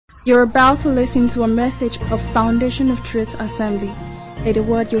You're about to listen to a message of Foundation of Truth Assembly. May the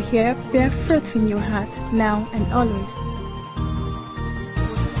word you hear bear fruit in your heart, now and always.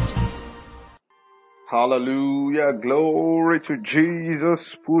 Hallelujah. Glory to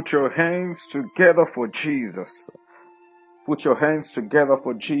Jesus. Put your hands together for Jesus. Put your hands together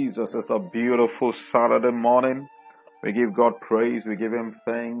for Jesus. It's a beautiful Saturday morning. We give God praise. We give Him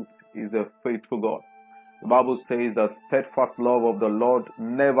thanks. He's a faithful God. The Bible says the steadfast love of the Lord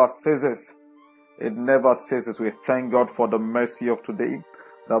never ceases. It never ceases. We thank God for the mercy of today.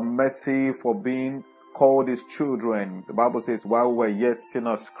 The mercy for being called His children. The Bible says while we're yet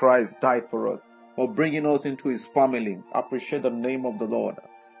sinners, Christ died for us. For bringing us into His family. Appreciate the name of the Lord.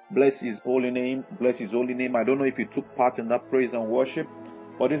 Bless His holy name. Bless His holy name. I don't know if you took part in that praise and worship,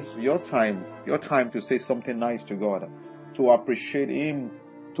 but this is your time to say something nice to God, to appreciate Him,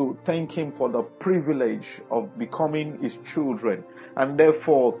 to thank Him for the privilege of becoming His children, and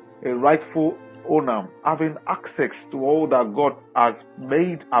therefore a rightful owner, having access to all that God has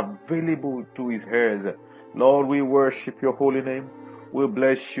made available to His heirs. Lord, we worship Your holy name. We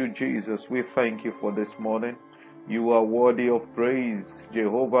bless You, Jesus. We thank You for this morning. You are worthy of praise.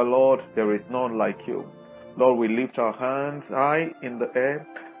 Jehovah, Lord, there is none like You. Lord, we lift our hands high in the air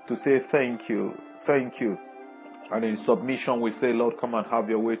to say thank You. Thank You. And in submission we say, Lord, come and have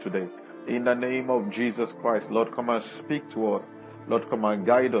Your way today. In the name of Jesus Christ, Lord, come and speak to us. Lord, come and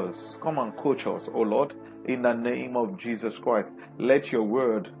guide us. Come and coach us, oh Lord. In the name of Jesus Christ, let Your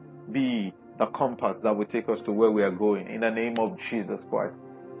word be the compass that will take us to where we are going. In the name of Jesus Christ,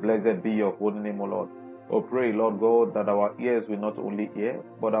 blessed be Your holy name, O Lord. Oh, pray, Lord God, that our ears will not only hear,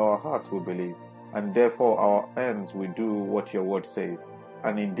 but our hearts will believe. And therefore our hands will do what Your word says.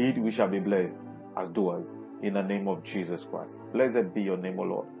 And indeed we shall be blessed as doers. In the name of Jesus Christ. Blessed be Your name, O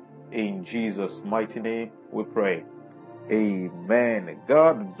Lord. In Jesus' mighty name we pray. Amen.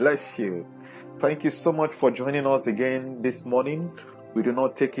 God bless you. Thank you so much for joining us again this morning. We do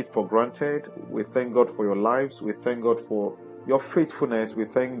not take it for granted. We thank God for your lives. We thank God for your faithfulness. We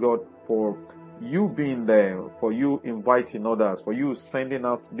thank God for you being there, for you inviting others, for you sending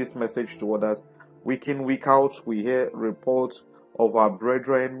out this message to others. Week in, week out, we hear reports of our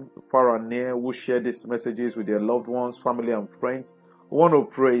brethren far and near who share these messages with their loved ones, family and friends. We want to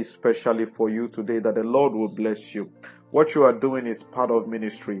pray especially for you today that the Lord will bless you. What you are doing is part of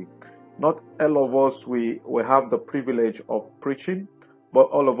ministry. Not all of us we have the privilege of preaching, but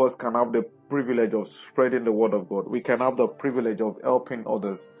all of us can have the privilege of spreading the word of God. We can have the privilege of helping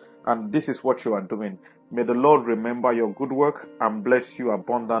others. And this is what you are doing. May the Lord remember your good work and bless you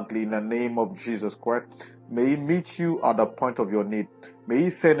abundantly in the name of Jesus Christ. May He meet you at the point of your need. May He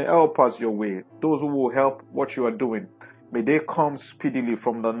send helpers your way, those who will help what you are doing. May they come speedily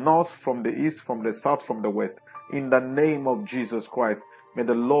from the north, from the east, from the south, from the west. In the name of Jesus Christ, may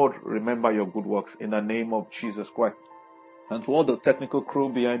the Lord remember your good works in the name of Jesus Christ. And to all the technical crew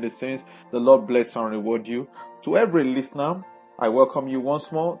behind the scenes, the Lord bless and reward you. To every listener, I welcome you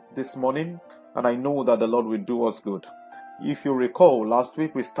once more this morning, and I know that the Lord will do us good. If you recall, last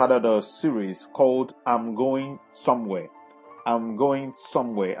week we started a series called I'm Going Somewhere. I'm Going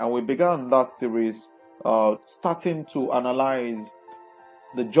Somewhere. And we began that series starting to analyze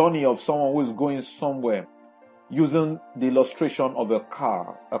the journey of someone who is going somewhere using the illustration of a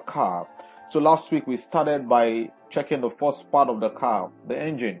car. So last week we started by checking the first part of the car, the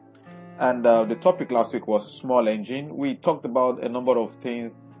engine. And the topic last week was small engine. We talked about a number of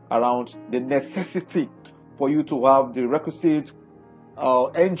things around the necessity for you to have the requisite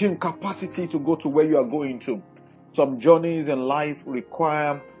engine capacity to go to where you are going to. Some journeys in life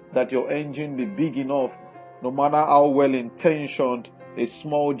require that your engine be big enough, no matter how well intentioned a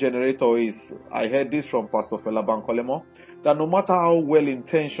small generator is. I heard this from Pastor Fela Bankolemo, that no matter how well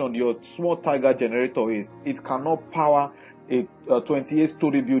intentioned your small Tiger generator is, it cannot power a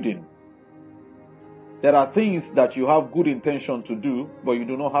 28-story building. There are things that you have good intention to do, but you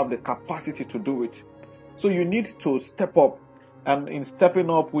do not have the capacity to do it. So you need to step up. And in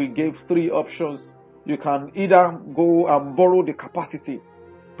stepping up, we gave 3 options. You can either go and borrow the capacity,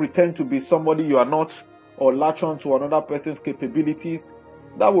 pretend to be somebody you are not, or latch on to another person's capabilities.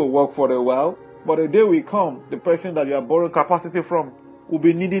 That will work for a while. But the day will come, the person that you are borrowing capacity from will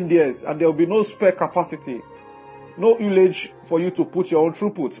be needing theirs, and there will be no spare capacity. No ullage for you to put your own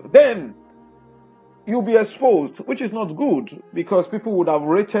throughput. Then you'll be exposed, which is not good, because people would have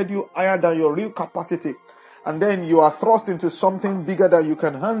rated you higher than your real capacity. And then you are thrust into something bigger than you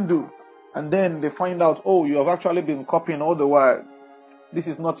can handle. And then they find out, oh, you have actually been copying all the while. This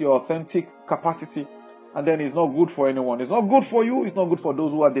is not your authentic capacity. And then it's not good for anyone. It's not good for you. It's not good for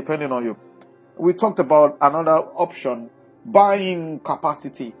those who are depending on you. We talked about another option, buying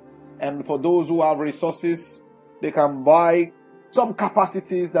capacity. And for those who have resources, they can buy some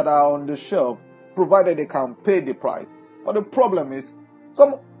capacities that are on the shelf, provided they can pay the price. But the problem is,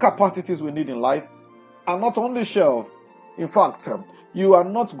 some capacities we need in life are not on the shelf. In fact, you are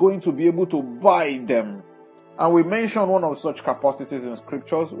not going to be able to buy them. And we mentioned one of such capacities in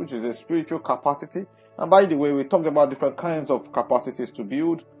scriptures, which is a spiritual capacity. And by the way, we talked about different kinds of capacities to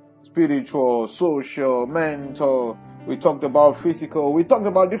build: spiritual, social, mental. We talked about physical. We talked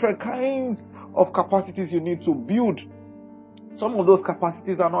about different kinds of capacities you need to build. Some of those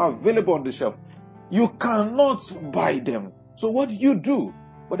capacities are not available on the shelf. You cannot buy them. So what do?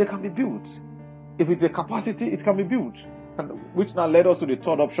 But they can be built. If it's a capacity, it can be built. And which now led us to the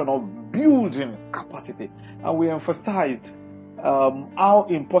third option of building capacity. And we emphasized how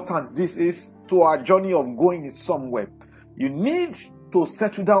important this is to our journey of going somewhere. You need to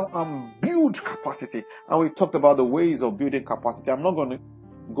settle down and build capacity. And we talked about the ways of building capacity. I'm not going to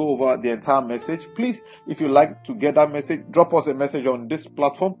go over the entire message. Please, if you like to get that message, drop us a message on this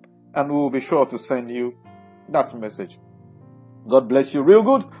platform and we will be sure to send you that message. God bless you real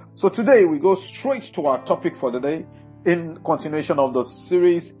good. So today we go straight to our topic for the day, in continuation of the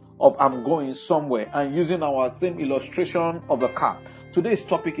series of I'm Going Somewhere, and using our same illustration of a car. Today's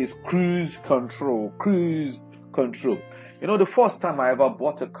topic is cruise control. Cruise control. You know, the first time I ever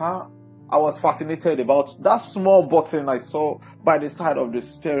bought a car, I was fascinated about that small button I saw by the side of the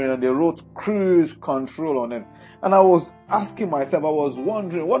steering, and they wrote cruise control on it. And I was asking myself, I was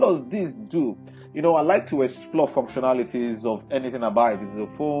wondering, what does this do? You know, I like to explore functionalities of anything I buy. If it's a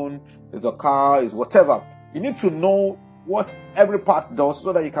phone, it's a car, it's whatever. You need to know what every part does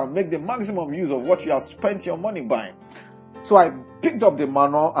so that you can make the maximum use of what you have spent your money buying. So I picked up the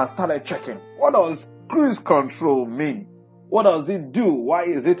manual and started checking. What does cruise control mean? What does it do? Why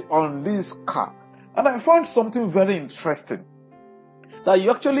is it on this car? And I found something very interesting. That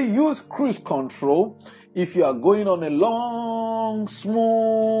you actually use cruise control if you are going on a long,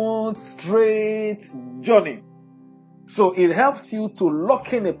 smooth, straight journey. So it helps you to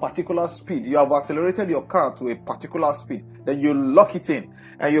lock in a particular speed. You have accelerated your car to a particular speed. Then you lock it in.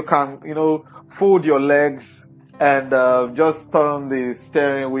 And you can, fold your legs and just turn the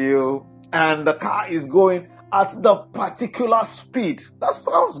steering wheel. And the car is going at the particular speed. That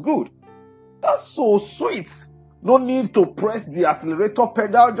sounds good. That's so sweet. No need to press the accelerator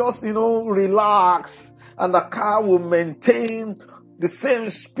pedal. Just, relax. And the car will maintain the same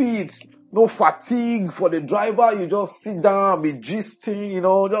speed. No fatigue for the driver. You just sit down and be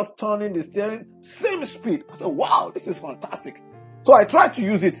gisting, just turning the steering. Same speed. I said, wow, this is fantastic. So I tried to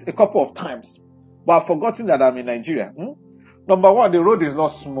use it a couple of times. But I've forgotten that I'm in Nigeria. Number one, the road is not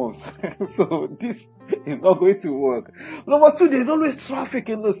smooth. So this is not going to work. Number two, there's always traffic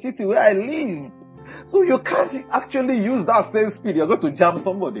in the city where I live. So you can't actually use that same speed. You're going to jam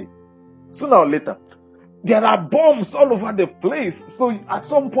somebody. Sooner or later. There are bombs all over the place. So at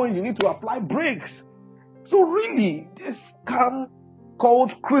some point you need to apply brakes. So really, this car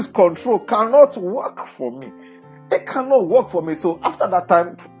called cruise control cannot work for me. It cannot work for me. So after that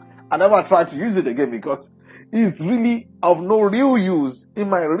time, I never tried to use it again because it's really of no real use in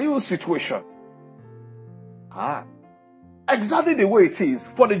my real situation. Exactly the way it is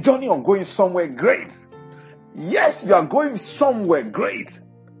for the journey of going somewhere great. Yes, you are going somewhere great.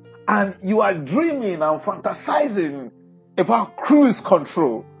 And you are dreaming and fantasizing about cruise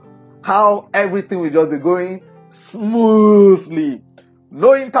control. How everything will just be going smoothly.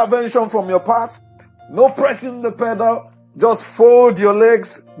 No intervention from your part. No pressing the pedal. Just fold your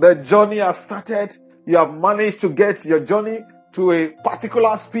legs. The journey has started. You have managed to get your journey to a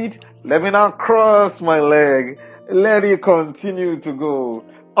particular speed. Let me now cross my leg. Let it continue to go.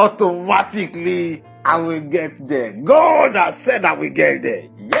 Automatically, I will get there. God has said I will get there.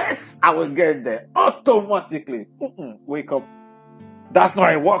 Yes, I will get there. Automatically. Wake up. That's not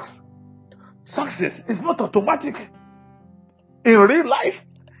how it works. Success is not automatic. In real life,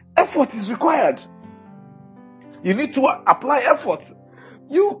 effort is required. You need to apply effort.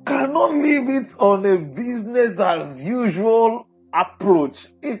 You cannot leave it on a business as usual approach.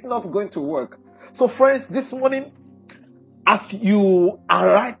 It's not going to work. So friends, this morning, as you are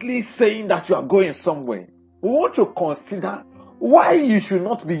rightly saying that you are going somewhere, we want to consider why you should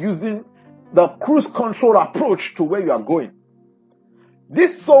not be using the cruise control approach to where you are going.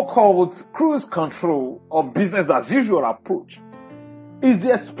 This so-called cruise control or business as usual approach is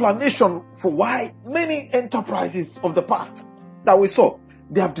the explanation for why many enterprises of the past that we saw,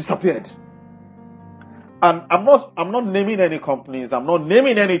 they have disappeared. And I'm not naming any companies. I'm not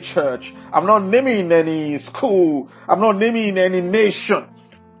naming any church. I'm not naming any school. I'm not naming any nation.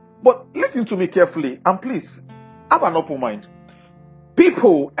 But listen to me carefully and please have an open mind.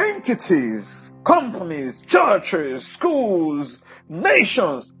 people, entities, companies, churches, schools,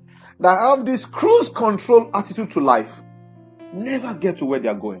 nations that have this cruise control attitude to life never get to where they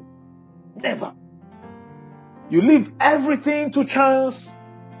are going. Never. You leave everything to chance,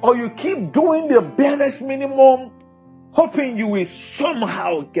 or you keep doing the barest minimum, hoping you will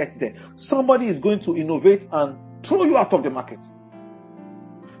somehow get there. Somebody is going to innovate and throw you out of the market.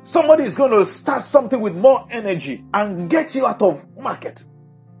 Somebody is going to start something with more energy and get you out of market.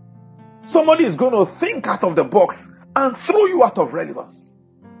 Somebody is going to think out of the box and throw you out of relevance.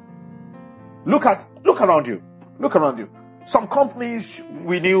 Look around you. Look around you. Some companies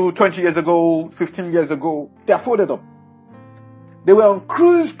we knew 20 years ago, 15 years ago, they are folded up. They were on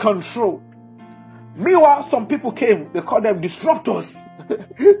cruise control. Meanwhile, some people came, they called them disruptors.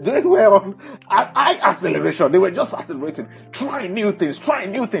 They were on high acceleration. They were just accelerating, trying new things.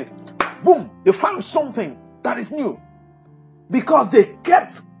 Boom, they found something that is new. Because they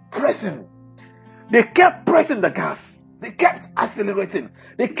kept pressing. They kept pressing the gas. They kept accelerating.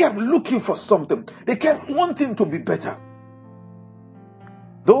 They kept looking for something. They kept wanting to be better.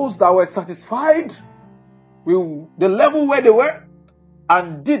 Those that were satisfied with the level where they were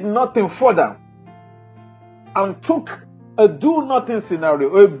and did nothing further and took a do-nothing scenario,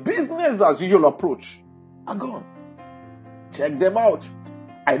 a business-as-usual approach, are gone. Check them out.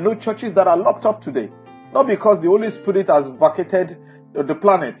 I know churches that are locked up today, not because the Holy Spirit has vacated the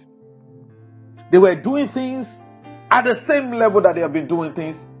planet. They were doing things at the same level that they have been doing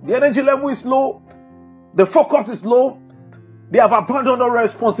things. The energy level is low. The focus is low. They have abandoned all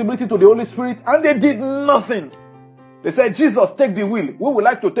responsibility to the Holy Spirit and they did nothing. They said, Jesus, take the wheel. We would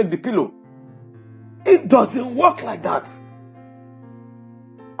like to take the pillow. It doesn't work like that.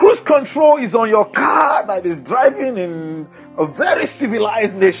 Cruise control is on your car that is driving in a very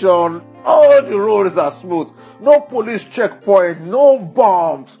civilized nation. All the roads are smooth. No police checkpoint, no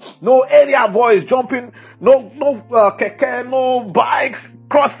bombs, no area boys jumping, no keke, no bikes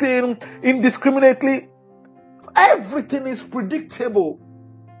crossing indiscriminately. Everything is predictable.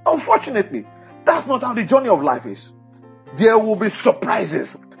 Unfortunately, that's not how the journey of life is. There will be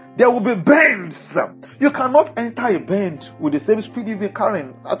surprises. There will be bends. You cannot enter a bend with the same speed you've been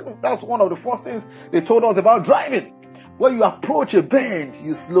carrying. I think that's one of the first things they told us about driving. When you approach a bend,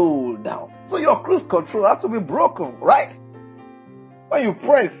 you slow down. So your cruise control has to be broken, right? When you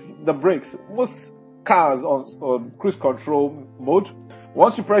press the brakes, most cars on cruise control mode,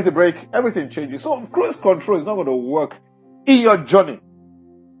 once you press the brake, everything changes. So cruise control is not going to work in your journey.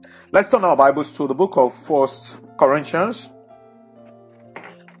 Let's turn our Bibles to the book of 1 Corinthians,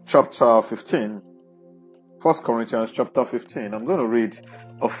 chapter 15. 1 Corinthians, chapter 15. I'm going to read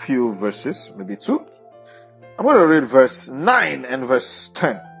a few verses, maybe two. I'm going to read verse 9 and verse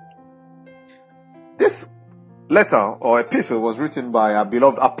 10. This letter or epistle was written by our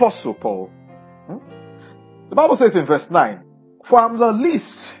beloved Apostle Paul. The Bible says in verse 9, "For I am the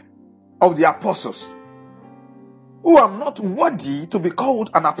least of the apostles, who am not worthy to be called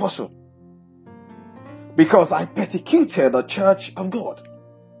an apostle, because I persecuted the church of God.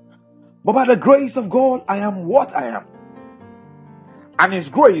 But by the grace of God, I am what I am. And his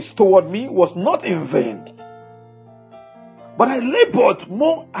grace toward me was not in vain. But I labored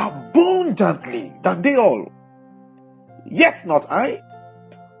more abundantly than they all. Yet not I,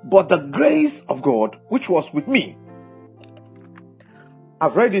 but the grace of God which was with me."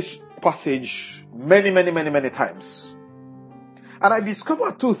 I've read this passage many times. And I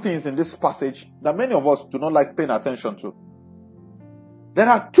discovered two things in this passage that many of us do not like paying attention to. There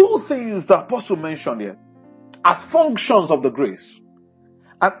are two things the apostle mentioned here as functions of the grace.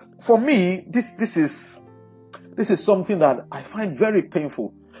 And for me, this is something that I find very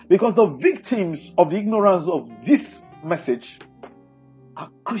painful, because the victims of the ignorance of this message are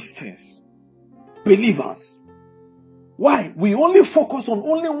Christians, believers. Why? We only focus on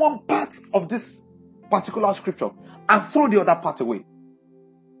only one part of this particular scripture and throw the other part away.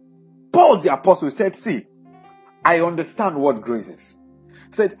 Paul the apostle said, "See, I understand what grace is."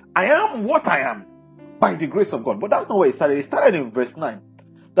 He said, "I am what I am by the grace of God." But that's not where he started. He started in verse 9.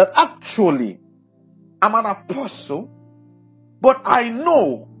 That actually, I'm an apostle, but I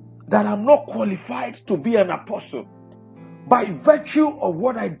know that I'm not qualified to be an apostle by virtue of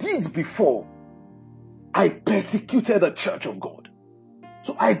what I did before. I persecuted the church of God.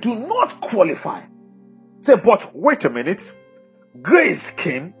 So I do not qualify. Say, but wait a minute. Grace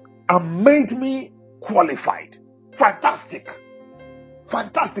came and made me qualified. Fantastic.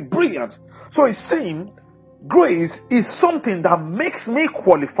 Fantastic. Brilliant. So he's saying grace is something that makes me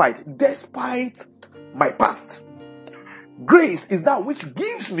qualified despite my past. Grace is that which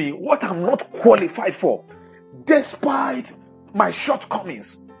gives me what I'm not qualified for despite my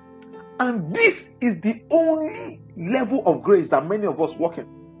shortcomings. And this is the only level of grace that many of us walk in.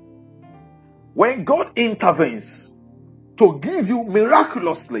 When God intervenes to give you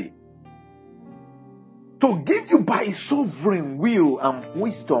miraculously, to give you by His sovereign will and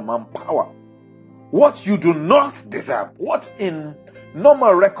wisdom and power, what you do not deserve, what in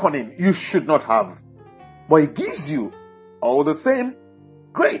normal reckoning you should not have, but He gives you all the same,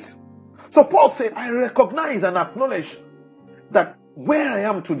 great. So Paul said, I recognize and acknowledge that where I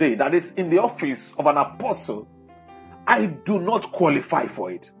am today, that is in the office of an apostle, I do not qualify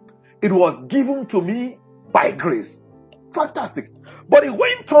for it. It was given to me by grace. Fantastic. But it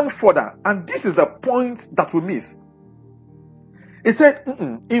went on further, and this is the point that we miss. He said,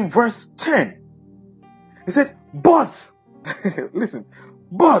 in verse 10, he said, but, listen,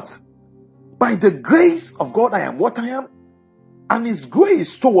 but by the grace of God I am what I am, and His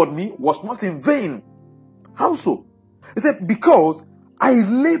grace toward me was not in vain. How so? He said, because I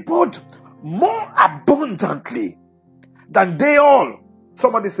labored more abundantly than they all.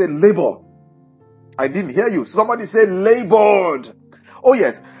 Somebody said labor. I didn't hear you. Somebody said labored. Oh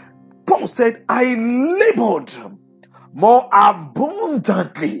yes. Paul said, I labored more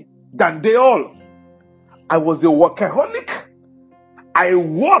abundantly than they all. I was a workaholic. I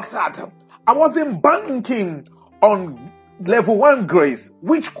worked hard. I wasn't banking on level 1 grace,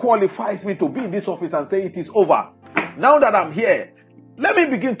 which qualifies me to be in this office and say it is over. Now that I'm here, let me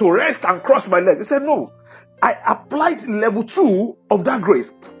begin to rest and cross my legs. He said, no. I applied level 2 of that grace.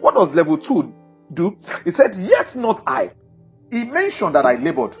 What does level 2 do? He said, yet not I. He mentioned that I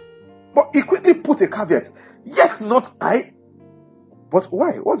labored. But he quickly put a caveat. Yet not I. But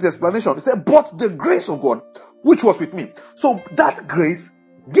why? What's the explanation? He said, but the grace of God, which was with me. So that grace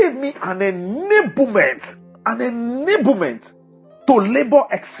gave me an enablement to labor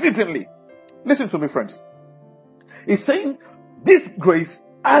exceedingly. Listen to me, friends. He's saying this grace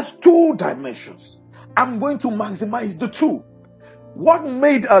has 2 dimensions. I'm going to maximize the 2. What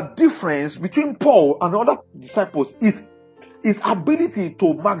made a difference between Paul and other disciples is his ability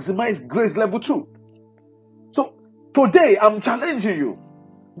to maximize grace level 2. So today I'm challenging you.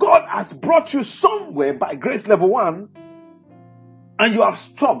 God has brought you somewhere by grace level 1 and you have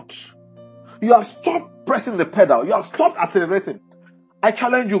stopped. You have stopped pressing the pedal. You have stopped accelerating. I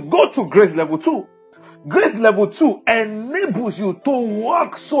challenge you, go to grace level 2. Grace level 2 enables you to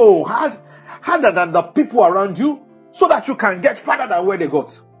work so hard, harder than the people around you, so that you can get farther than where they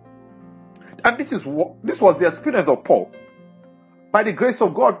got. And this was the experience of Paul. By the grace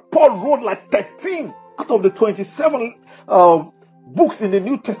of God, Paul wrote like 13 out of the 27 books in the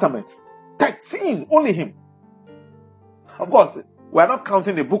New Testament. 13, only him. Of course, we are not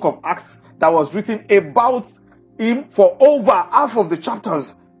counting the book of Acts that was written about him for over half of the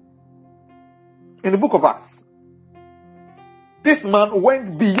chapters in the book of Acts. This man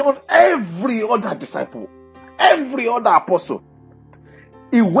went beyond every other disciple, every other apostle.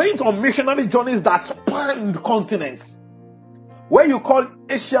 He went on missionary journeys that spanned continents. Where you call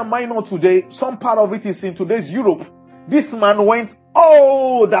Asia Minor today, some part of it is in today's Europe. This man went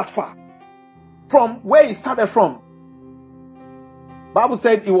all that far. From where he started from. Bible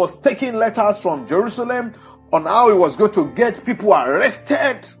said he was taking letters from Jerusalem on how he was going to get people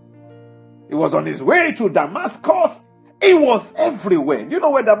arrested. He was on his way to Damascus. He was everywhere. You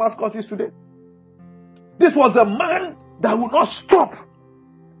know where Damascus is today? This was a man that would not stop.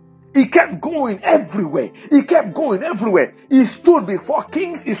 He kept going everywhere. He kept going everywhere. He stood before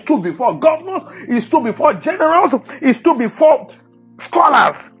kings. He stood before governors. He stood before generals. He stood before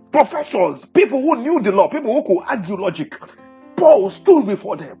scholars, professors, people who knew the law, people who could argue logic. Paul stood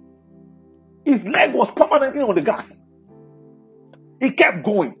before them. His leg was permanently on the gas. He kept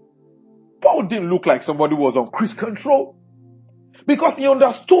going. Paul didn't look like somebody who was on cruise control, because he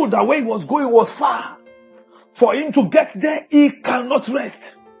understood that where he was going was far. For him to get there, he cannot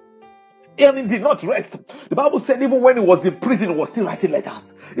rest. And he did not rest. The Bible said even when he was in prison, he was still writing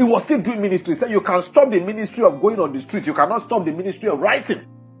letters. He was still doing ministry. He said you can stop the ministry of going on the street. You cannot stop the ministry of writing.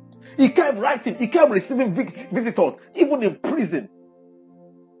 He kept writing. He kept receiving visitors, even in prison.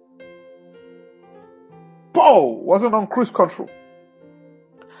 Paul wasn't on cruise control.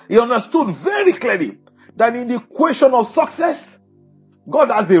 He understood very clearly that in the equation of success, God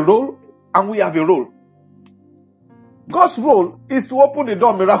has a role and we have a role. God's role is to open the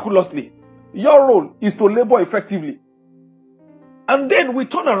door miraculously. Your role is to labor effectively. And then we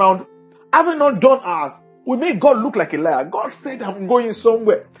turn around, having not done ours, we make God look like a liar. God said, I'm going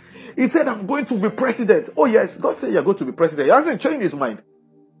somewhere. He said, I'm going to be president. Oh yes, God said you're going to be president. He hasn't changed his mind.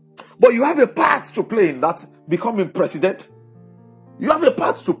 But you have a part to play in that becoming president. You have a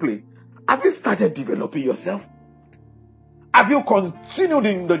part to play. Have you started developing yourself? Have you continued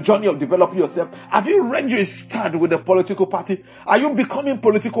in the journey of developing yourself? Have you registered with a political party? Are you becoming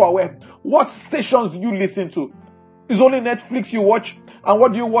political aware? What stations do you listen to? Is only Netflix you watch? And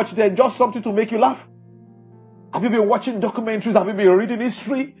what do you watch there? Just something to make you laugh? Have you been watching documentaries? Have you been reading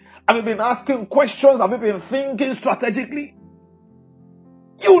history? Have you been asking questions? Have you been thinking strategically?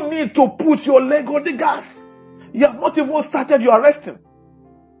 You need to put your leg on the gas. You have not even started, you are resting.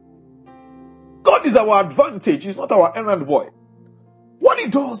 God is our advantage. He's not our errand boy. What he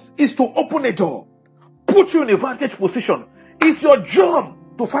does is to open a door, put you in a vantage position. It's your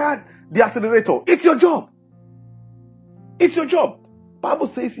job to fire the accelerator. It's your job. It's your job. Bible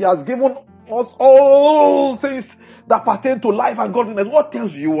says he has given us all things that pertain to life and godliness. What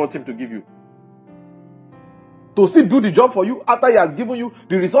else do you want him to give you? To still do the job for you after he has given you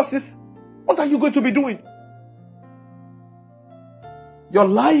the resources? What are you going to be doing? Your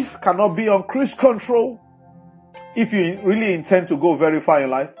life cannot be on cruise control if you really intend to go very far in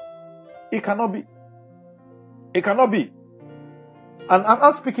life. It cannot be. It cannot be. And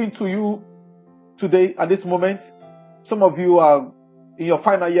I'm speaking to you today at this moment. Some of you are in your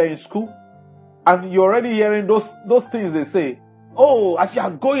final year in school, and you're already hearing those things they say. Oh, as you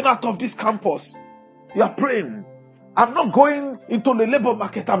are going out of this campus, you are praying. I'm not going into the labor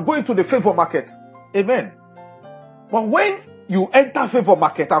market. I'm going to the favor market. Amen. But when you enter favor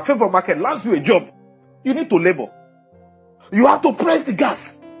market and favor market lands you a job, you need to labor. You have to press the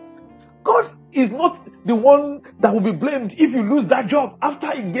gas. God is not the one that will be blamed if you lose that job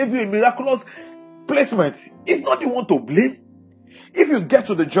after he gave you a miraculous placement. He's not the one to blame. If you get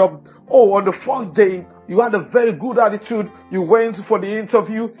to the job, on the first day, you had a very good attitude, you went for the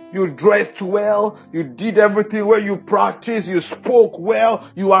interview, you dressed well, you did everything well, you practiced, you spoke well,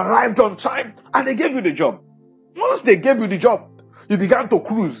 you arrived on time, and they gave you the job. Once they gave you the job, you began to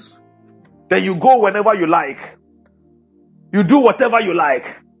cruise. Then you go whenever you like. You do whatever you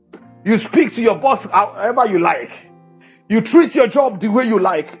like. You speak to your boss however you like. You treat your job the way you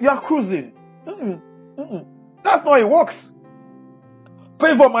like. You are cruising. That's not how it works.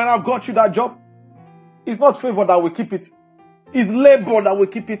 Favor might have got you that job. It's not favor that will keep it. It's labor that will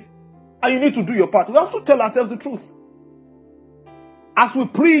keep it. And you need to do your part. We have to tell ourselves the truth. As we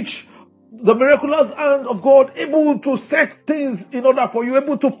preach the miraculous hand of God, able to set things in order for you,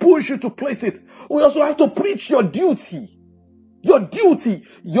 able to push you to places, we also have to preach your duty. Your duty,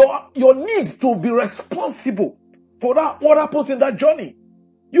 your needs to be responsible for that, what happens in that journey.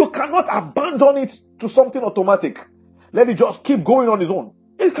 You cannot abandon it to something automatic. Let it just keep going on its own.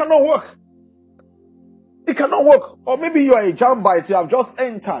 It cannot work. It cannot work. Or maybe you are a jambite, you have just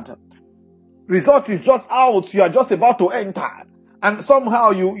entered. Result is just out, you are just about to enter. And somehow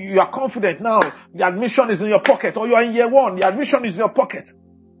you are confident now, the admission is in your pocket, or you are in year one, the admission is in your pocket.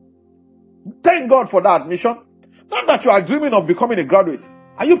 Thank God for that admission. Not that you are dreaming of becoming a graduate.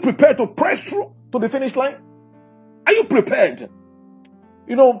 Are you prepared to press through to the finish line? Are you prepared?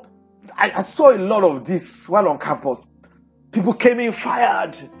 You know, I saw a lot of this while on campus. People came in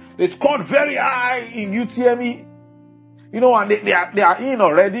fired. They scored very high in UTME. You know, and they are in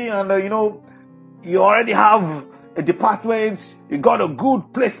already. And, you already have a department. You got a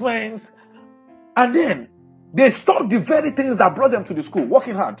good placement. And then they stopped the very things that brought them to the school.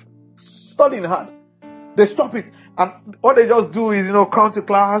 Working hard. Studying hard. They stop it. And what they just do is, come to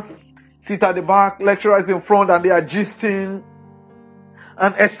class, sit at the back, lecturers in front, and they are gisting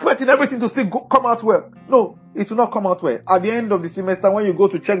and expecting everything to still come out well. No, it will not come out well. At the end of the semester, when you go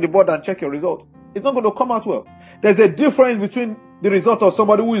to check the board and check your result, it's not going to come out well. There's a difference between the result of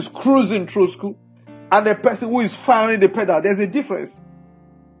somebody who is cruising through school and the person who is firing the pedal. There's a difference.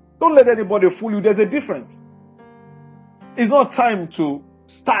 Don't let anybody fool you. There's a difference. It's not time to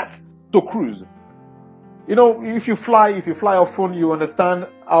start to cruise. If you fly often, you understand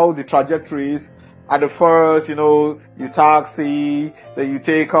how the trajectory is. At the first, you taxi, then you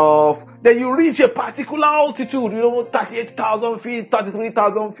take off, then you reach a particular altitude, 38,000 feet,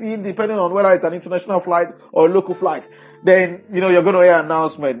 33,000 feet, depending on whether it's an international flight or a local flight. Then, you're going to hear an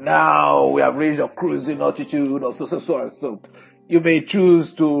announcement. Now we have reached a cruising altitude or so. You may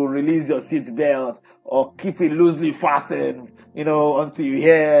choose to release your seat belt or keep it loosely fastened, until you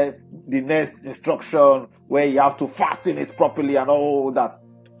hear the next instruction where you have to fasten it properly and all that.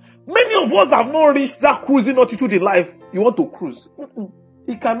 Many of us have not reached that cruising altitude in life. You want to cruise.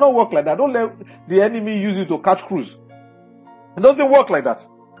 It cannot work like that. Don't let the enemy use you to catch cruise. It doesn't work like that.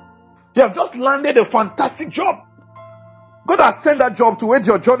 You have just landed a fantastic job. God has sent that job to aid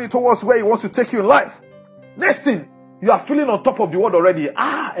your journey towards where he wants to take you in life. Next thing, you are feeling on top of the world already.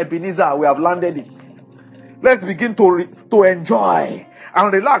 Ebenezer, we have landed it. Let's begin to enjoy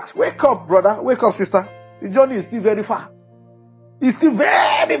and relax. Wake up, brother. Wake up, sister. The journey is still very far. It's still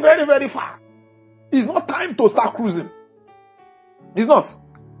very, very, very far. It's not time to start cruising. It's not.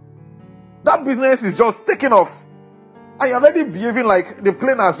 That business is just taking off. And you're already behaving like the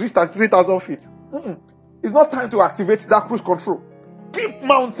plane has reached at 3,000 feet. It's not time to activate that cruise control. Keep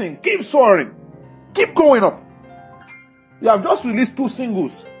mounting, keep soaring, keep going up. You have just released 2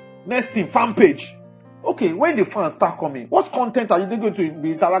 singles. Next thing, fan page. Okay, when the fans start coming, what content are you going to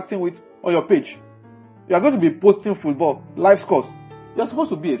be interacting with on your page? You are going to be posting football, live scores. You're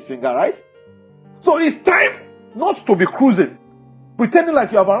supposed to be a singer, right? So it's time not to be cruising, pretending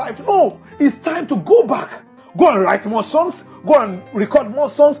like you have arrived. No, it's time to go back. Go and write more songs. Go and record more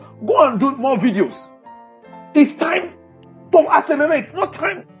songs. Go and do more videos. It's time to accelerate. It's not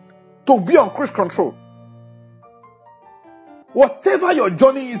time to be on cruise control. Whatever your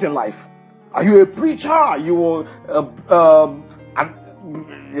journey is in life, are you a preacher? Are you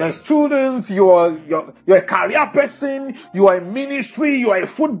a student? You're a career person? You are a ministry? You are a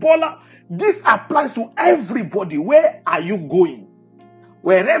footballer? This applies to everybody. Where are you going?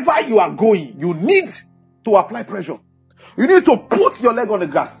 Wherever you are going, you need to apply pressure. You need to put your leg on the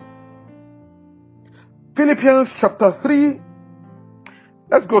gas. Philippians chapter 3.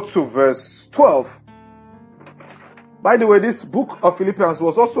 Let's go to verse 12. By the way, this book of Philippians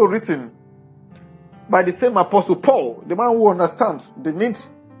was also written by the same apostle Paul, the man who understands the need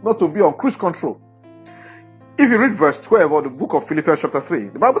not to be on cruise control. If you read verse 12 of the book of Philippians chapter 3,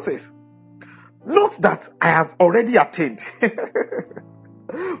 the Bible says, "Not that I have already attained."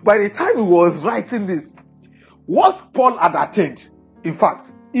 By the time he was writing this, what Paul had attained, in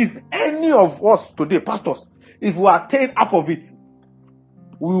fact, if any of us today, pastors, if we attain half of it,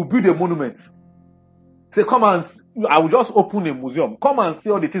 we will build a monument. Say, come and, I will just open a museum. Come and see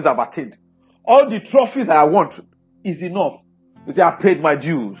all the things I've attained. All the trophies I want is enough. You say, I paid my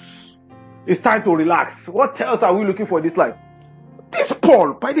dues. It's time to relax. What else are we looking for in this life? This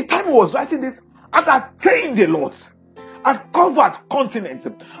Paul, by the time he was writing this, had attained a lot. Had covered continents.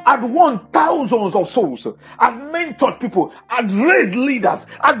 Had won thousands of souls. Had mentored people. Had raised leaders.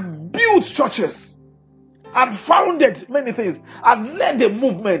 Had built churches. Had founded many things. Had led a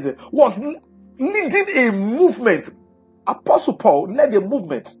movement. Was leading a movement. Apostle Paul led a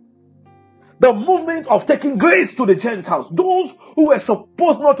movement. The movement of taking grace to the Gentiles. Those who were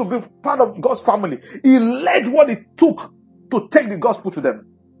supposed not to be part of God's family. He led what it took to take the gospel to them.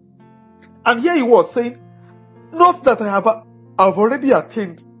 And here he was saying, not that I've already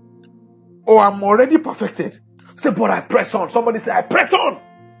attained or I'm already perfected. Say, but I press on. Somebody say, I press on.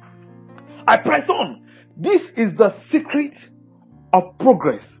 I press on. This is the secret of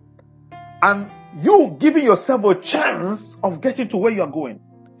progress. And you giving yourself a chance of getting to where you are going.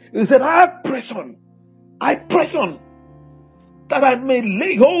 He said, I press on. I press on. That I may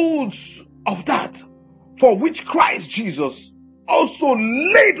lay hold of that for which Christ Jesus also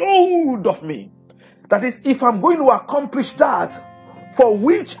laid hold of me. That is, if I'm going to accomplish that for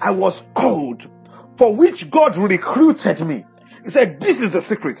which I was called, for which God recruited me. He said, this is the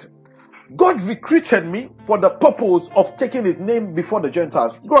secret. God recruited me for the purpose of taking his name before the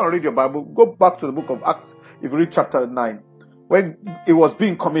Gentiles. Go and read your Bible. Go back to the book of Acts. If you read chapter 9. When it was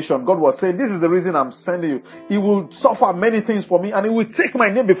being commissioned, God was saying, this is the reason I'm sending you. He will suffer many things for me and he will take my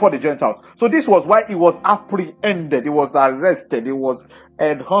name before the Gentiles. So this was why he was apprehended. He was arrested. He was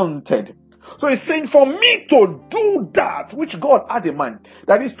headhunted. So he's saying for me to do that which God had in mind,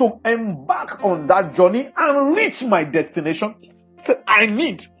 that is to embark on that journey and reach my destination, so I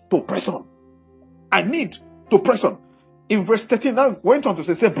need to press on. I need to press on. In verse 13, now went on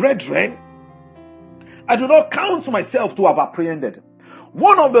to say, brethren, I do not count myself to have apprehended.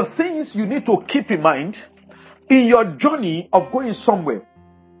 One of the things you need to keep in mind in your journey of going somewhere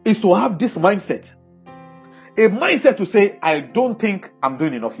is to have this mindset. A mindset to say, I don't think I'm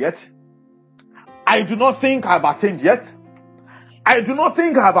doing enough yet. I do not think I've attained yet. I do not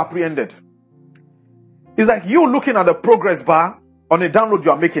think I have apprehended. It's like you looking at the progress bar on a download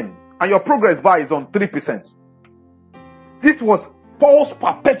you are making, and your progress bar is on 3%. This was Paul's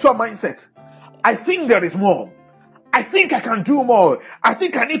perpetual mindset. I think there is more. I think I can do more. I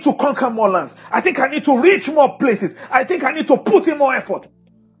think I need to conquer more lands. I think I need to reach more places. I think I need to put in more effort.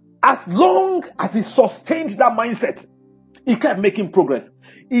 As long as he sustained that mindset, he kept making progress.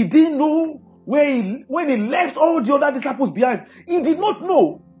 He didn't know when he left all the other disciples behind. He did not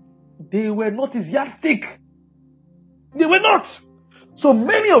know. They were not his yardstick. They were not. So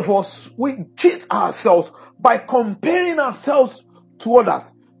many of us, we cheat ourselves by comparing ourselves to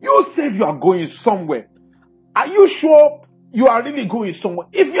others. You said you are going somewhere. Are you sure you are really going somewhere?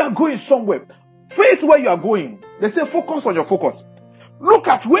 If you are going somewhere, face where you are going. They say focus on your focus. Look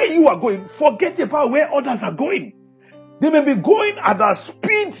at where you are going. Forget about where others are going. They may be going at the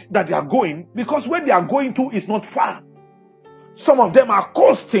speed that they are going because where they are going to is not far. Some of them are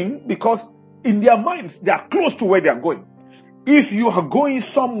coasting because in their minds they are close to where they are going. If you are going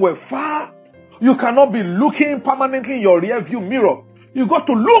somewhere far, you cannot be looking permanently in your rear view mirror. You got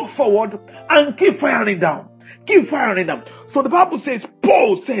to look forward and keep firing down. Keep firing down. So the Bible says,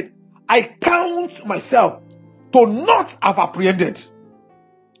 Paul said, I count myself to not have apprehended.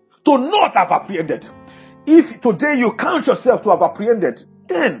 To not have apprehended. If today you count yourself to have apprehended,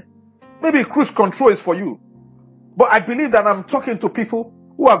 then maybe cruise control is for you. But I believe that I'm talking to people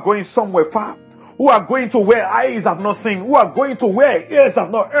who are going somewhere far, who are going to where eyes have not seen, who are going to where ears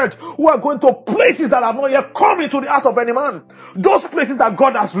have not heard, who are going to places that have not yet come into the heart of any man. Those places that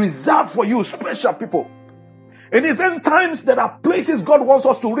God has reserved for you, special people. In these end times, there are places God wants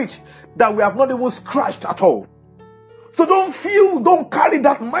us to reach that we have not even scratched at all. So don't carry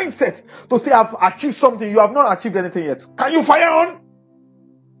that mindset to say, I've achieved something. You have not achieved anything yet. Can you fire on?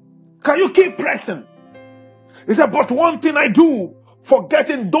 Can you keep pressing? He said, but one thing I do,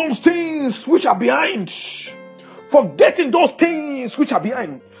 forgetting those things which are behind. Forgetting those things which are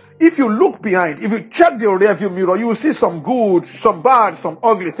behind. If you look behind, if you check the rear view mirror, you will see some good, some bad, some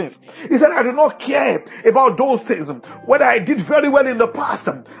ugly things. He said, I do not care about those things. Whether I did very well in the past,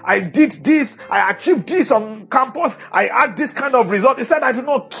 I did this, I achieved this on campus, I had this kind of result. He said, I do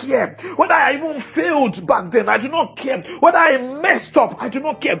not care. Whether I even failed back then, I do not care. Whether I messed up, I do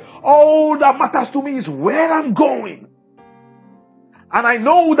not care. All that matters to me is where I'm going. And I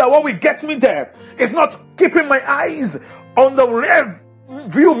know that what will get me there is not keeping my eyes on the rear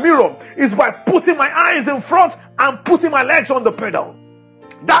view mirror, is by putting my eyes in front and putting my legs on the pedal.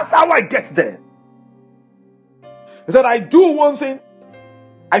 That's how I get there. He said, I do one thing,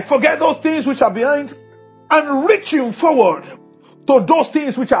 I forget those things which are behind and reaching forward to those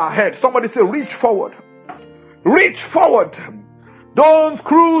things which are ahead. Somebody say, reach forward. Reach forward. Don't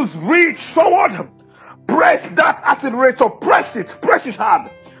cruise, reach forward. Press that accelerator, press it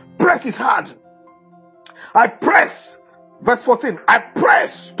hard. Press it hard. I press. Verse 14, I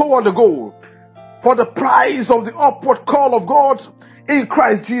press toward the goal for the prize of the upward call of God in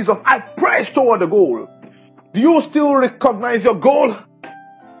Christ Jesus. I press toward the goal. Do you still recognize your goal?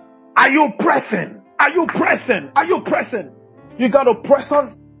 Are you pressing? Are you pressing? Are you pressing? You got to press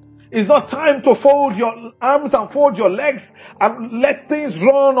on. It's not time to fold your arms and fold your legs and let things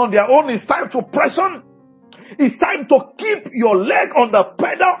run on their own. It's time to press on. It's time to keep your leg on the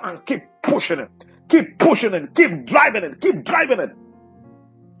pedal and keep pushing it. Keep pushing it, keep driving it, keep driving it.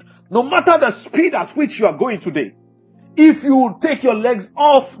 No matter the speed at which you are going today, if you take your legs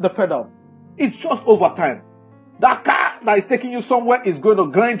off the pedal, it's just over time. That car that is taking you somewhere is going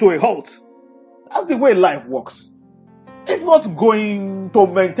to grind to a halt. That's the way life works. It's not going to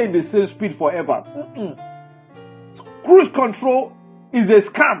maintain the same speed forever. Cruise control is a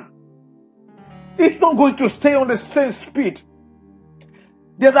scam. It's not going to stay on the same speed.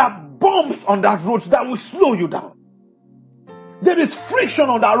 There are bumps on that road that will slow you down. There is friction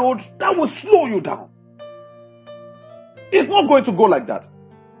on that road that will slow you down. It's not going to go like that.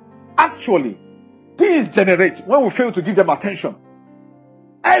 Actually, things generate when we fail to give them attention.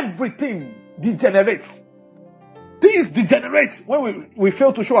 Everything degenerates. Things degenerate when we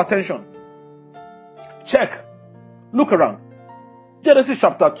fail to show attention. Check. Look around. Genesis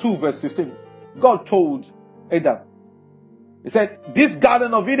chapter 2 verse 15. God told Adam, He said, this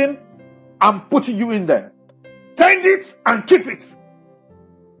Garden of Eden, I'm putting you in there. Tend it and keep it.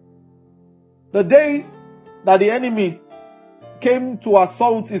 The day that the enemy came to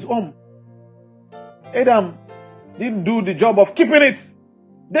assault his home, Adam didn't do the job of keeping it.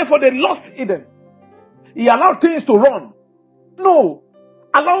 Therefore, they lost Eden. He allowed things to run. No,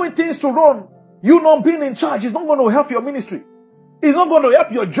 allowing things to run, you not being in charge, is not going to help your ministry. It's not going to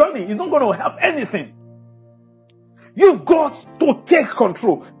help your journey. It's not going to help anything. You've got to take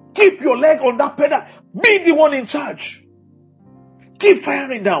control. Keep your leg on that pedal. Be the one in charge. Keep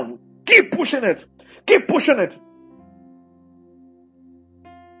firing down. Keep pushing it. Keep pushing it.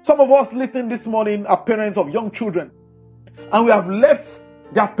 Some of us listening this morning are parents of young children, and we have left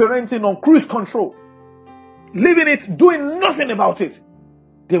their parenting on cruise control, leaving it, doing nothing about it.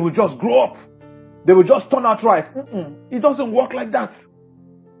 They will just grow up. They will just turn out right. It doesn't work like that.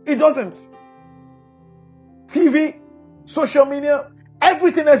 It doesn't. TV, social media,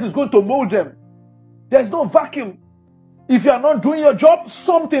 everything else is going to mold them. There's no vacuum. If you are not doing your job,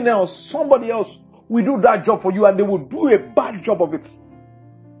 something else, somebody else will do that job for you, and they will do a bad job of it.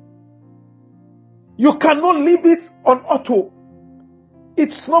 You cannot leave it on auto.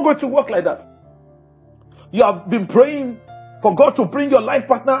 It's not going to work like that. You have been praying for God to bring your life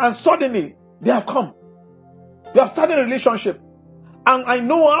partner, and suddenly they have come. You have started a relationship. And I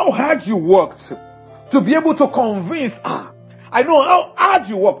know how hard you worked to be able to convince her. I know how hard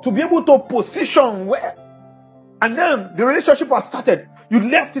you worked to be able to position where. And then the relationship has started. You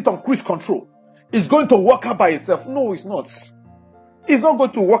left it on cruise control. It's going to work out by itself. No, it's not. It's not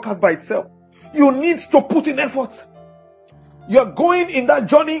going to work out by itself. You need to put in effort. You're going in that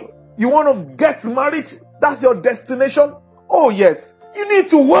journey. You want to get married. That's your destination. Oh yes. You need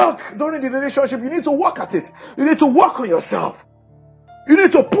to work during the relationship. You need to work at it. You need to work on yourself. You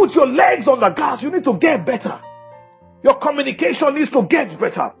need to put your legs on the gas. You need to get better. Your communication needs to get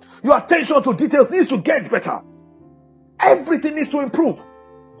better. Your attention to details needs to get better. Everything needs to improve.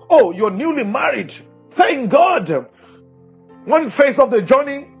 Oh, you're newly married. Thank God. One phase of the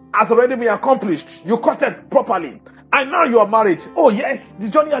journey has already been accomplished. You cut it properly. And now you are married. Oh yes, the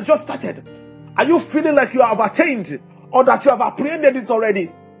journey has just started. Are you feeling like you have attained or that you have apprehended it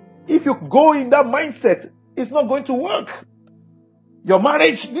already? If you go in that mindset, it's not going to work. Your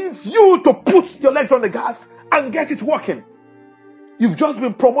marriage needs you to put your legs on the gas and get it working. You've just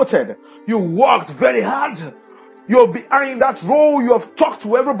been promoted. You worked very hard. You're behind that role. You have talked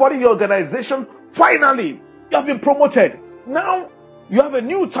to everybody in the organization. Finally, you have been promoted. Now, you have a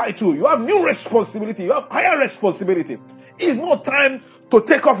new title. You have new responsibility. You have higher responsibility. It's not time to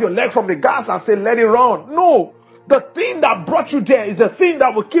take off your leg from the gas and say, let it run. No. The thing that brought you there is the thing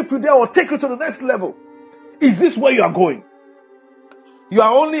that will keep you there or take you to the next level. Is this where you are going? You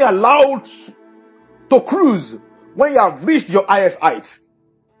are only allowed to cruise when you have reached your highest height.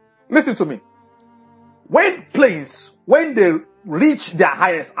 Listen to me. When planes, when they reach their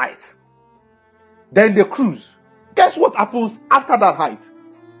highest height, then they cruise. Guess what happens after that height?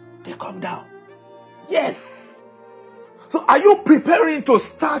 They come down. Yes. So are you preparing to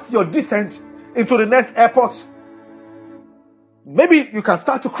start your descent into the next airport? Maybe you can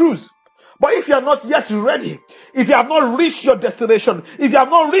start to cruise. But if you are not yet ready, if you have not reached your destination, if you have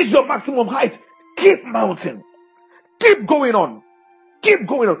not reached your maximum height, keep mounting. Keep going on. Keep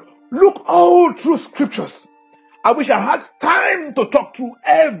going on. Look all through scriptures. I wish I had time to talk to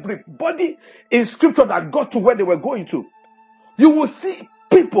everybody in scripture that got to where they were going to. You will see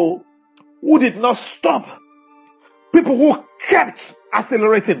people who did not stop. People who kept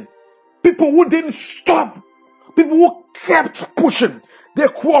accelerating. People who didn't stop. People who kept pushing. They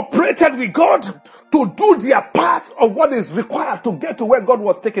cooperated with God to do their part of what is required to get to where God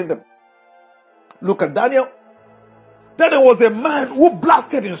was taking them. Look at Daniel. Daniel was a man who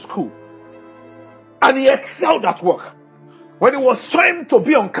blasted in school. And he excelled at work. When it was time to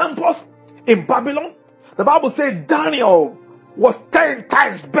be on campus in Babylon, the Bible said Daniel was 10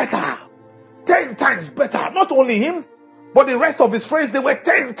 times better. 10 times better. Not only him, but the rest of his friends, they were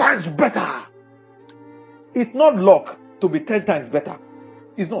 10 times better. It's not luck to be 10 times better.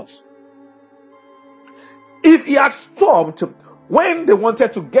 It's not. If he had stopped when they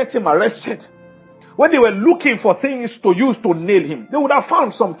wanted to get him arrested, when they were looking for things to use to nail him, they would have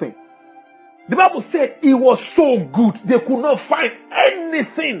found something. The Bible said he was so good, they could not find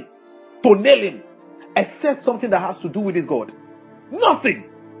anything to nail him except something that has to do with his God. Nothing.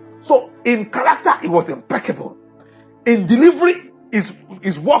 So in character, he was impeccable. In delivery,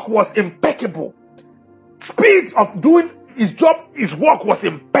 his work was impeccable. Speed of doing his job, his work was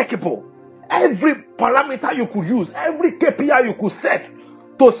impeccable. Every parameter you could use, every KPI you could set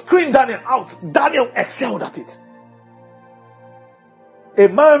to screen Daniel out, Daniel excelled at it. A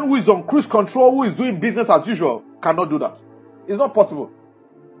man who is on cruise control, who is doing business as usual, cannot do that. It's not possible.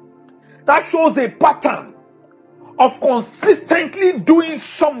 That shows a pattern of consistently doing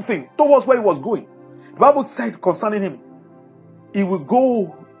something towards where he was going. The Bible said concerning him, he will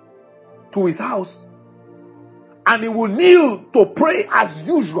go to his house and he will kneel to pray as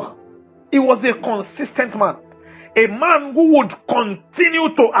usual. He was a consistent man. A man who would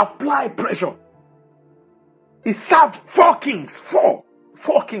continue to apply pressure. He served 4 kings. Four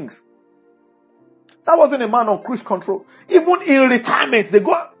kings. That wasn't a man on cruise control. Even in retirement,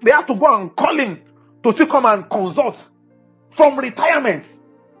 they have to go and call him to still come and consult from retirement.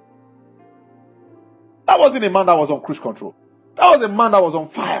 That wasn't a man that was on cruise control. That was a man that was on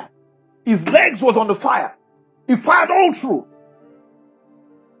fire. His legs was on the fire. He fired all through.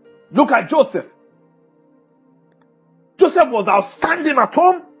 Look at Joseph. Joseph was outstanding at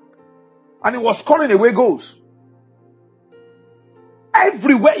home and he was scoring away goals.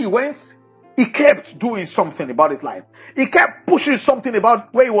 Everywhere he went, he kept doing something about his life. He kept pushing something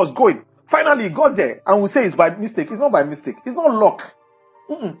about where he was going. Finally, he got there and we say it's by mistake. It's not by mistake. It's not luck.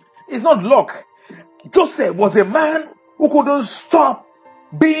 It's not luck. Joseph was a man who couldn't stop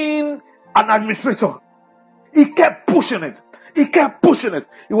being an administrator. He kept pushing it. He kept pushing it.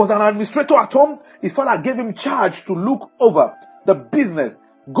 He was an administrator at home. His father gave him charge to look over the business,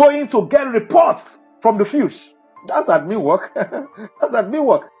 going to get reports from the fields. That's admin work. That's admin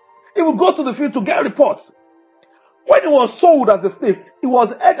work. He would go to the field to get reports. When he was sold as a slave, he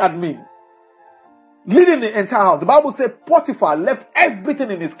was head admin, leading the entire house. The Bible says Potiphar left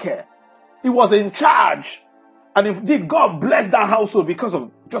everything in his care. He was in charge. And indeed, God blessed that household because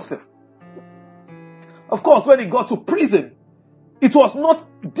of Joseph. Of course, when he got to prison, it was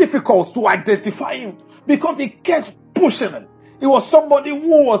not difficult to identify him because he kept pushing him. He was somebody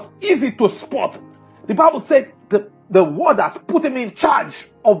who was easy to spot. The Bible said the warders put him in charge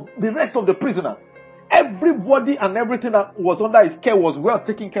of the rest of the prisoners. Everybody and everything that was under his care was well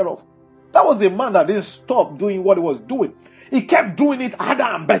taken care of. That was a man that didn't stop doing what he was doing. He kept doing it harder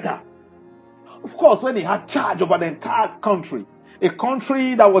and better. Of course, when he had charge over the entire country, a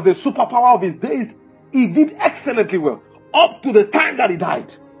country that was a superpower of his days, he did excellently well, up to the time that he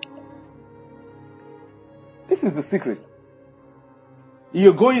died. This is the secret.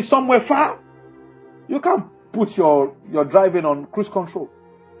 You're going somewhere far, you can't put your driving on cruise control.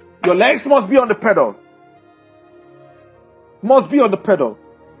 Your legs must be on the pedal. Must be on the pedal.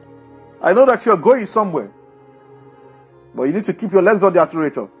 I know that you're going somewhere, but you need to keep your legs on the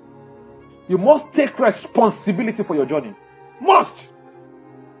accelerator. You must take responsibility for your journey. Must.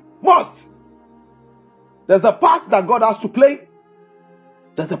 There's a part that God has to play.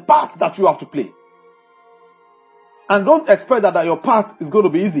 There's a part that you have to play. And don't expect that your part is going to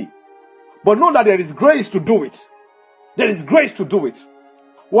be easy. But know that there is grace to do it. There is grace to do it.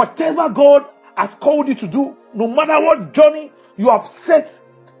 Whatever God has called you to do, no matter what journey you have set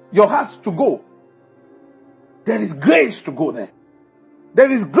your heart to go, there is grace to go there. There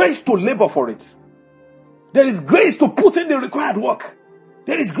is grace to labor for it. There is grace to put in the required work.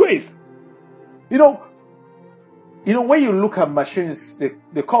 There is grace. You know, when you look at machines,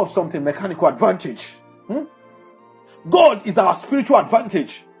 they call something mechanical advantage. God is our spiritual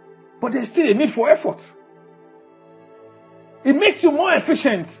advantage. But there's still a need for effort. It makes you more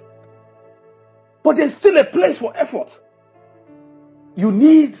efficient. But there's still a place for effort. You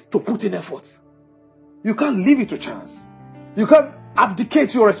need to put in effort. You can't leave it to chance. You can't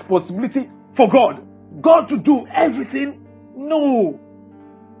abdicate your responsibility for God. God to do everything? No.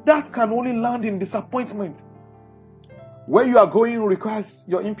 That can only land in disappointment. Where you are going requires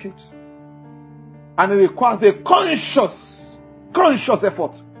your input. And it requires a conscious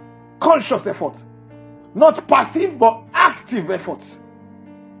effort. Conscious effort. Not passive, but active effort.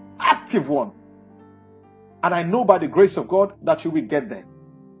 Active one. And I know by the grace of God that you will get there.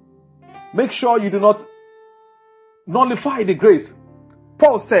 Make sure you do not nullify the grace.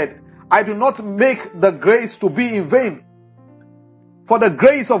 Paul said, I do not make the grace to be in vain. For the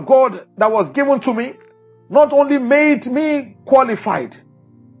grace of God that was given to me not only made me qualified,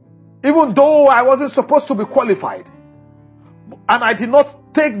 even though I wasn't supposed to be qualified, and I did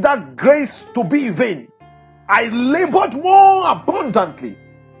not take that grace to be in vain. I labored more abundantly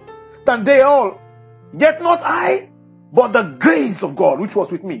than they all. Yet not I, but the grace of God which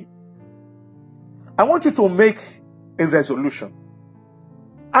was with me. I want you to make a resolution.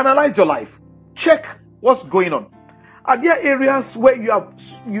 Analyze your life. Check what's going on. Are there areas where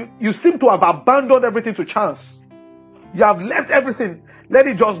you seem to have abandoned everything to chance? You have left everything. Let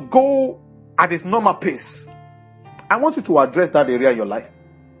it just go at its normal pace. I want you to address that area in your life.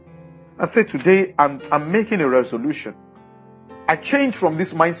 I say today, I'm making a resolution. I change from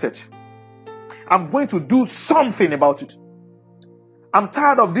this mindset. I'm going to do something about it. I'm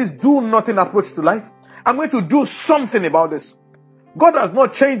tired of this do-nothing approach to life. I'm going to do something about this. God has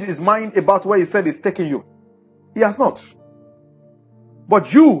not changed his mind about where he said he's taking you. He has not.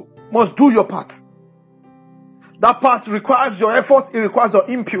 But you must do your part. That part requires your effort. It requires your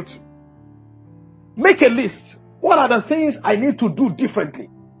input. Make a list. What are the things I need to do differently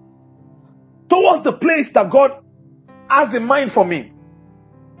towards the place that God has in mind for me?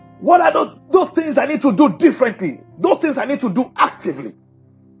 What are those things I need to do differently? Those things I need to do actively.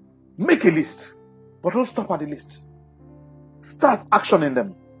 Make a list. But don't stop at the list. Start actioning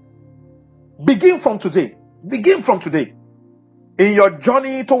them. Begin from today. Begin from today. In your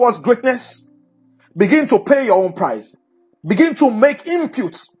journey towards greatness, begin to pay your own price. Begin to make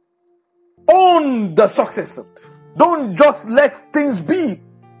inputs on the success. Don't just let things be.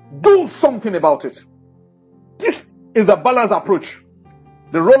 Do something about it. This is a balanced approach.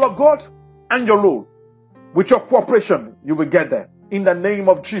 The role of God and your role. With your cooperation, you will get there. In the name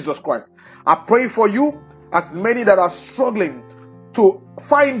of Jesus Christ. I pray for you, as many that are struggling to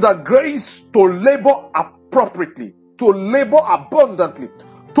find the grace to labor appropriately, to labor abundantly,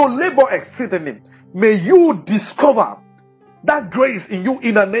 to labor exceedingly, May you discover that grace in you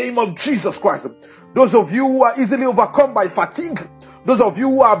in the name of Jesus Christ. Those of you who are easily overcome by fatigue, those of you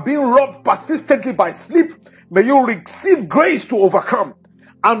who are being robbed persistently by sleep, may you receive grace to overcome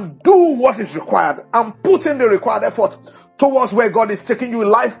and do what is required and put in the required effort towards where God is taking you in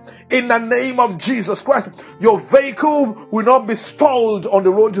life in the name of Jesus Christ. Your vehicle will not be stalled on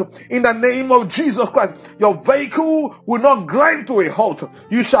the road in the name of Jesus Christ. Your vehicle will not grind to a halt.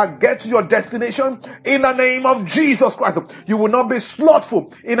 You shall get to your destination in the name of Jesus Christ. You will not be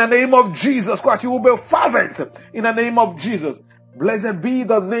slothful in the name of Jesus Christ. You will be fervent in the name of Jesus. Blessed be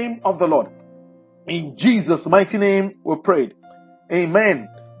the name of the Lord. In Jesus' mighty name we prayed. Amen.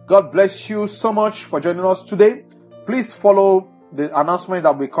 God bless you so much for joining us today. Please follow the announcement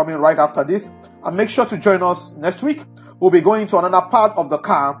that will be coming right after this. And make sure to join us next week. We'll be going to another part of the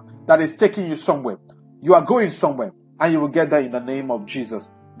car that is taking you somewhere. You are going somewhere and you will get there in the name of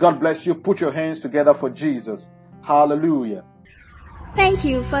Jesus. God bless you. Put your hands together for Jesus. Hallelujah. Thank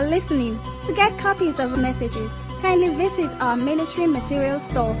you for listening. To get copies of messages, kindly visit our ministry materials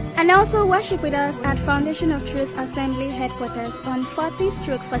store and also worship with us at Foundation of Truth Assembly headquarters on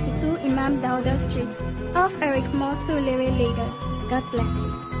 40/42 Imam Dauda Street off Eric Moore, Surulere, Lagos. God bless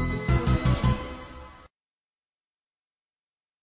you.